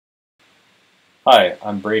Hi,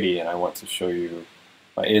 I'm Brady, and I want to show you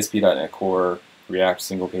my ASP.NET Core React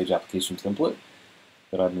single-page application template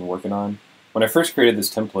that I've been working on. When I first created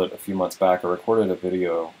this template a few months back, I recorded a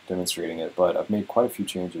video demonstrating it, but I've made quite a few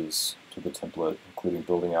changes to the template, including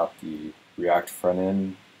building out the React front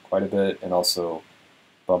end quite a bit, and also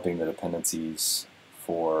bumping the dependencies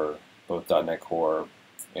for both .NET Core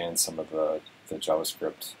and some of the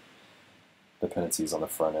JavaScript dependencies on the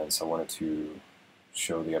front end. So I wanted to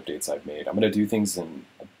show the updates I've made. I'm going to do things in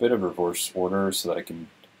a bit of reverse order so that I can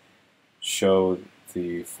show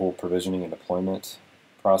the full provisioning and deployment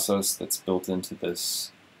process that's built into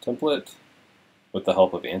this template with the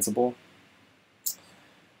help of Ansible.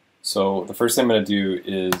 So the first thing I'm going to do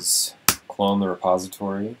is clone the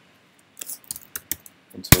repository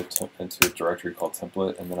into a directory called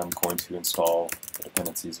template, and then I'm going to install the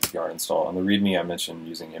dependencies with yarn install. On the README I mentioned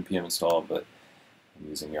using npm install, but I'm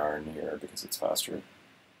using yarn here because it's faster.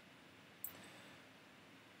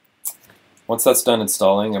 Once that's done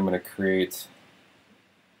installing, I'm going to create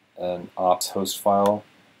an ops host file,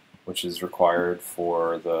 which is required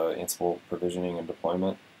for the Ansible provisioning and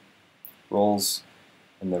deployment roles.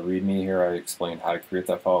 In the README here, I explained how to create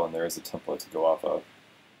that file, and there is a template to go off of.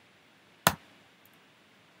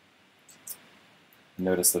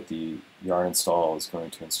 Notice that the yarn install is going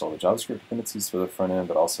to install the JavaScript dependencies for the front end,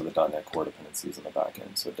 but also the .NET Core dependencies in the back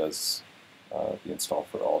end. So it does the install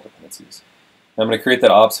for all dependencies. Now I'm going to create that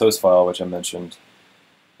ops host file, which I mentioned,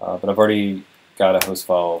 but I've already got a host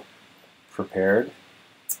file prepared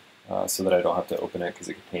so that I don't have to open it because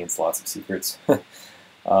it contains lots of secrets.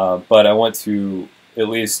 But I want to at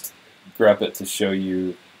least grep it to show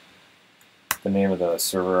you the name of the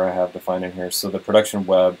server I have defined in here. So the production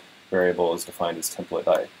web variable is defined as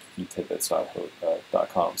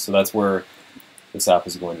template.keykidbits.com. So that's where this app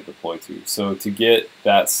is going to deploy to. So to get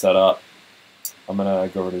that set up, I'm going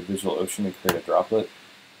to go over to DigitalOcean and create a droplet.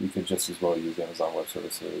 You could just as well use Amazon Web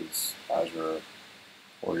Services, Azure,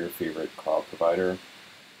 or your favorite cloud provider.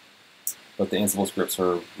 But the Ansible scripts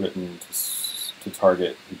are written to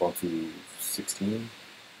target Ubuntu 16.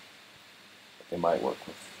 But they might work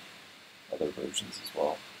with other versions as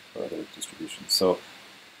well, or other distributions. So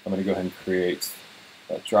I'm going to go ahead and create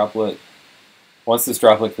that droplet. Once this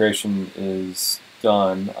droplet creation is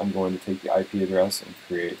done, I'm going to take the IP address and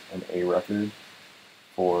create an A record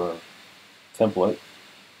for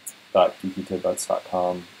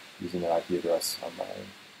template.geekykidbits.com using that IP address on my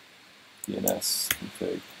DNS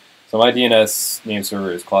config. So my DNS name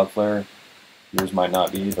server is Cloudflare. Yours might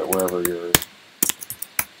not be, but wherever your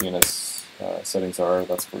DNS settings are,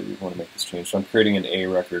 that's where you want to make this change. So I'm creating an A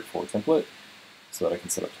record for template so that I can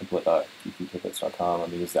set up template.geekykidbits.com. I'm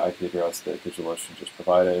going to use the IP address that DigitalOcean just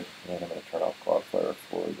provided, and I'm going to turn off Cloudflare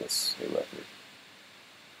for this A record.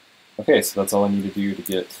 Okay, so that's all I need to do to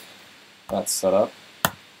get that set up.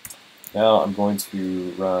 Now I'm going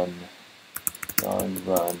to run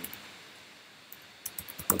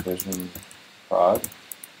provision prod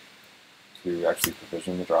to actually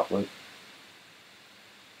provision the droplet.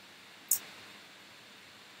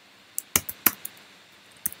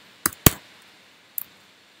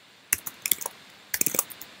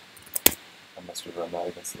 I must have run that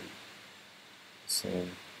against the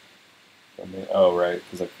same domain. Oh, right,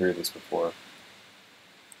 because I've created this before.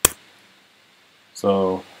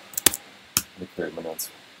 So I'm going to create my nodes.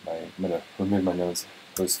 I'm going to remove my nodes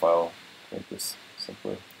host file to make this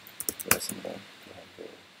simpler. Yes, I'm going to have to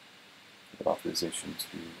get authorization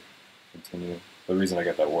to continue. The reason I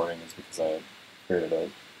got that warning is because I created a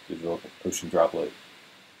DigitalOcean droplet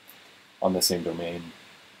on the same domain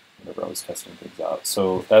whenever I was testing things out.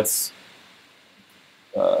 So that's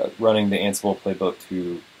running the Ansible playbook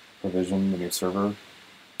to provision the new server,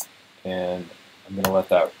 and I'm going to let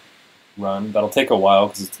that run. That'll take a while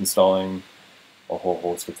because it's installing a whole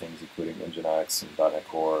host of things, including Nginx and .NET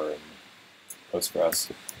Core and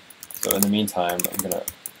Postgres. So in the meantime, I'm going to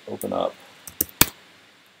open up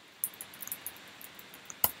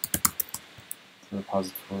the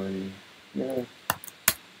repository here,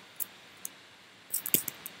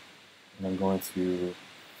 and I'm going to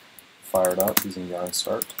fire it up using yarn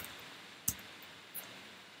start.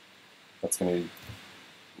 It's going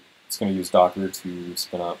to use Docker to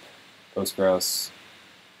spin up Postgres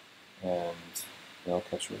and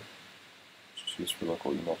Mailcatcher, which is used for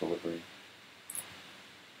local email delivery.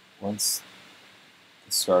 Once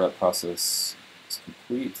the startup process is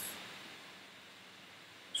complete,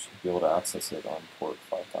 you should be able to access it on port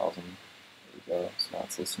 5000. There we go. So now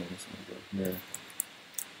it's listening. So I'm going to go here,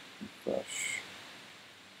 refresh.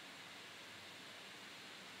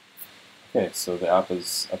 Okay, so the app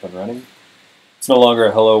is up and running. It's no longer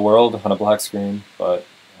a hello world on a black screen, but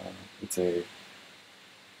it's a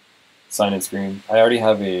sign-in screen. I already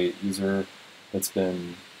have a user that's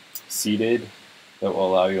been seeded that will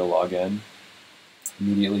allow you to log in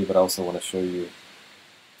immediately, but I also want to show you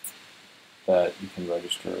that you can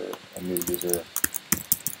register a new user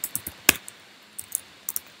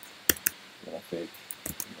in a fake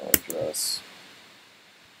email address.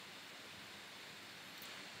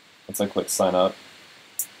 Once I click sign up,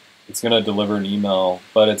 it's going to deliver an email,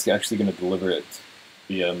 but it's actually going to deliver it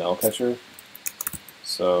via mail catcher.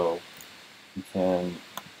 So you can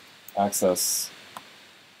access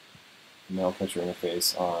the mail catcher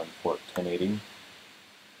interface on port 1080.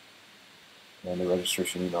 And the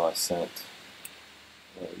registration email I sent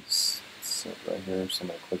was sent right here, so I'm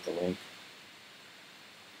going to click the link.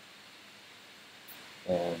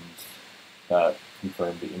 And that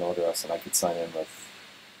confirmed the email address, and I could sign in with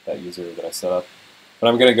that user that I set up. But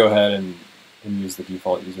I'm going to go ahead and use the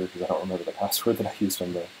default user because I don't remember the password that I used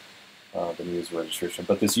from the new user registration.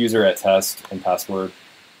 But this user at test and password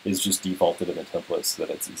is just defaulted in the template so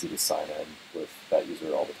that it's easy to sign in with that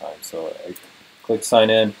user all the time. So I click sign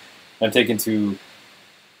in. I'm taken to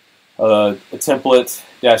a template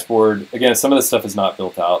dashboard. Again, some of this stuff is not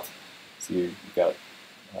built out. So you've got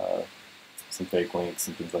some fake links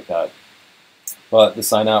and things like that. But the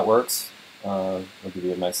sign out works. I'll give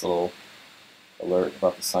you a nice little alert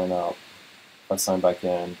about the sign out. If I sign back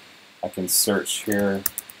in, I can search here.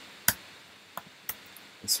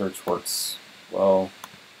 The search works well.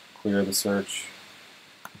 Clear the search.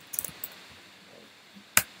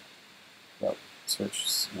 Yep, search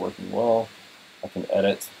is working well. I can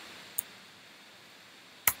edit.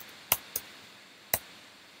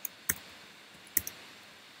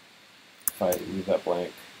 If I leave that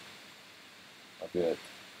blank, I'll get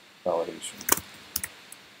validation.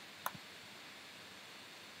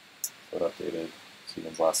 So it updated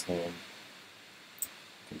Stephen's last name. I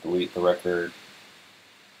can delete the record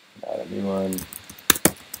and add a new one.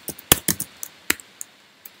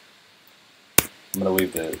 I'm going to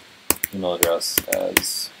leave the email address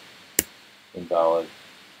as invalid.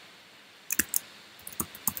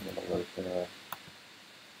 I'm going to alert there.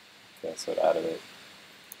 Okay, so it added it.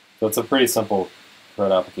 So it's a pretty simple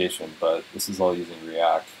CRUD application, but this is all using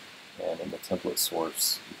React. And in the template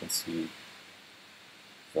source, you can see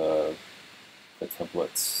the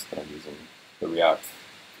templates that I'm using, the React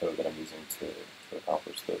code that I'm using to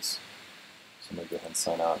accomplish this. So I'm going to go ahead and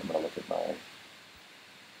sign out. I'm going to look at my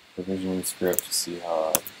provisioning script to see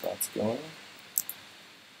how that's going.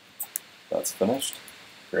 That's finished.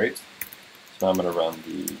 Great. So now I'm going to run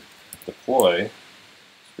the deploy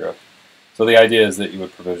script. So the idea is that you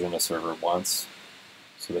would provision a server once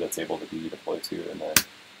so that it's able to be deployed to, and then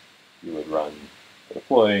you would run the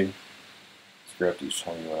deploy script each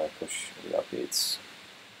time you want to push the updates.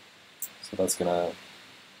 So that's going to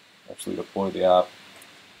actually deploy the app.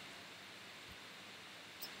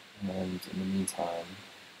 And in the meantime,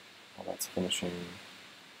 while that's finishing,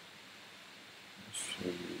 I'll show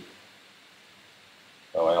you.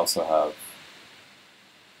 Oh, I also have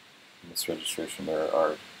in this registration there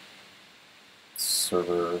are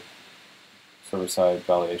server-side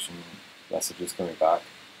validation messages coming back,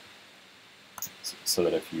 so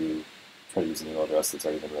that if you try to use an email address that's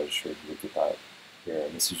already been registered, you would get that here.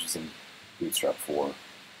 And this is using Bootstrap 4.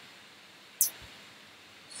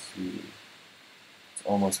 See, it's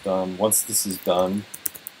almost done. Once this is done,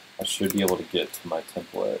 I should be able to get to my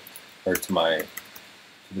template, or to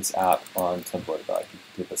this app on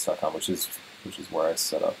template.geektips.com, which is where I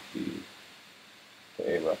set up the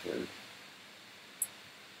A record.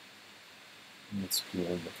 And it's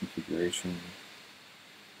doing the configuration,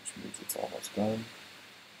 which means it's almost done.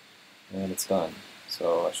 And it's done.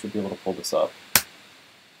 So I should be able to pull this up.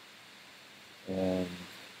 And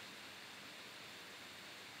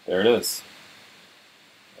there it is.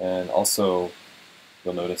 And also,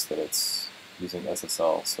 you'll notice that it's using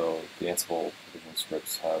SSL. So the Ansible provisioning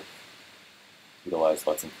scripts have utilized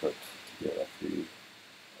Let's Encrypt to get a free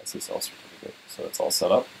SSL certificate. So it's all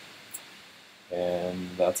set up.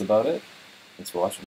 And that's about it. Thanks for watching.